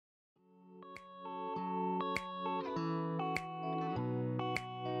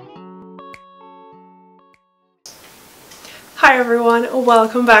Hi everyone,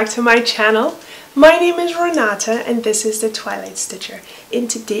 welcome back to my channel. My name is Renata and this is the Twilight Stitcher. In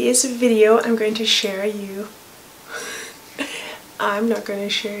today's video I'm going to share you I'm not going to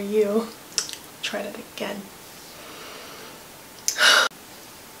share you try that again.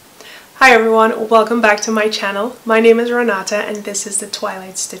 Hi everyone, welcome back to my channel. My name is Renata and this is the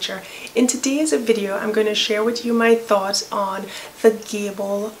Twilight Stitcher. In today's video I'm going to share with you my thoughts on the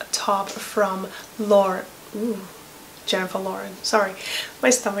Gable top from Jennifer Lauren. Sorry, my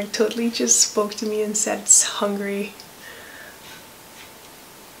stomach totally just spoke to me and said it's hungry.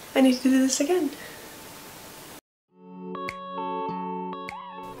 I need to do this again.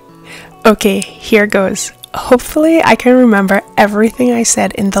 Okay, here goes. Hopefully I can remember everything I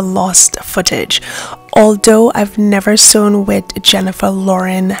said in the lost footage. Although I've never sewn with Jennifer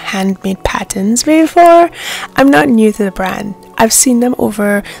Lauren handmade patterns before, I'm not new to the brand. I've seen them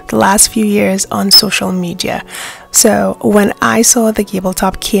over the last few years on social media. So when I saw the Gable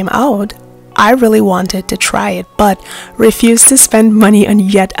top came out, I really wanted to try it, but refused to spend money on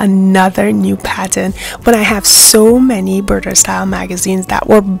yet another new pattern when I have so many birder style magazines that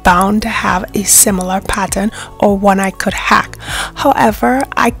were bound to have a similar pattern or one I could hack. However,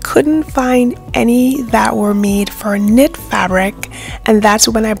 I couldn't find any that were made for knit fabric, and that's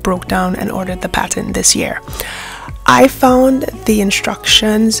when I broke down and ordered the pattern this year. I found the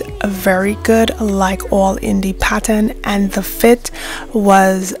instructions very good, like all in the pattern, and the fit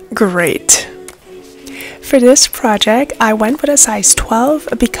was great. For this project, I went with a size 12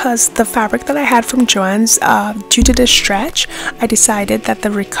 because the fabric that I had from Joann's, due to the stretch, I decided that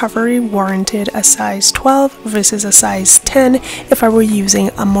the recovery warranted a size 12 versus a size 10 if I were using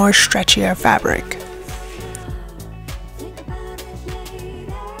a more stretchier fabric.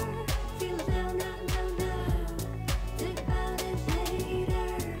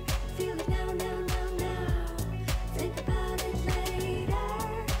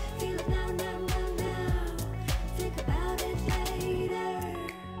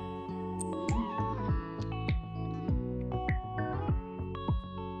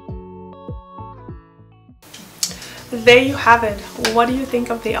 There you have it. What do you think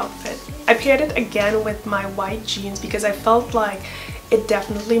of the outfit? I paired it again with my white jeans because I felt like it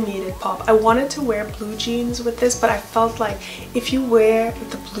definitely made it pop. I wanted to wear blue jeans with this, but I felt like if you wear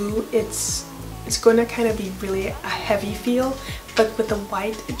the blue, it's gonna kind of be really a heavy feel, but with the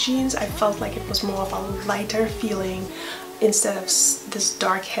white jeans I felt like it was more of a lighter feeling instead of this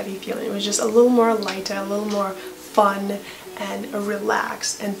dark heavy feeling. It was just a little more lighter, a little more fun and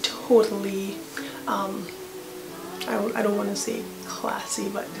relaxed, and totally I don't want to say classy,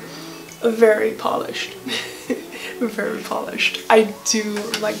 but very polished. Very polished. I do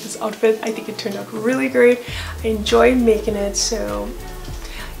like this outfit. I think it turned out really great. I enjoyed making it. So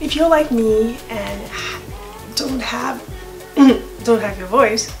if you're like me and don't have your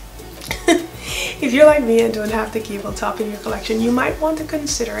voice, if you're like me and don't have the Gable top in your collection, you might want to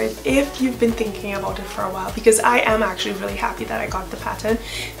consider it if you've been thinking about it for a while, because I am actually really happy that I got the pattern,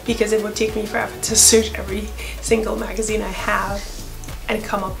 because it would take me forever to search every single magazine I have and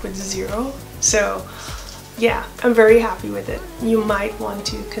come up with zero. So yeah, I'm very happy with it. You might want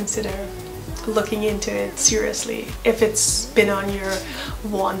to consider looking into it seriously if it's been on your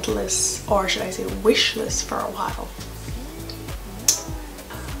want list, or should I say wish list, for a while.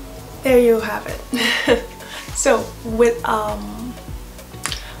 There you have it. So without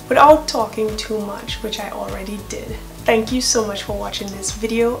talking too much, which I already did, thank you so much for watching this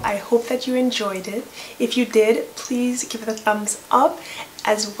video. I hope that you enjoyed it. If you did, please give it a thumbs up,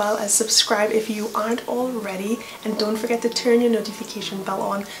 as well as subscribe if you aren't already, and don't forget to turn your notification bell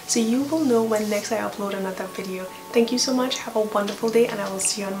on so you will know when next I upload another video. Thank you so much. Have a wonderful day, and I will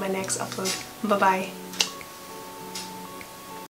see you on my next upload. Bye bye.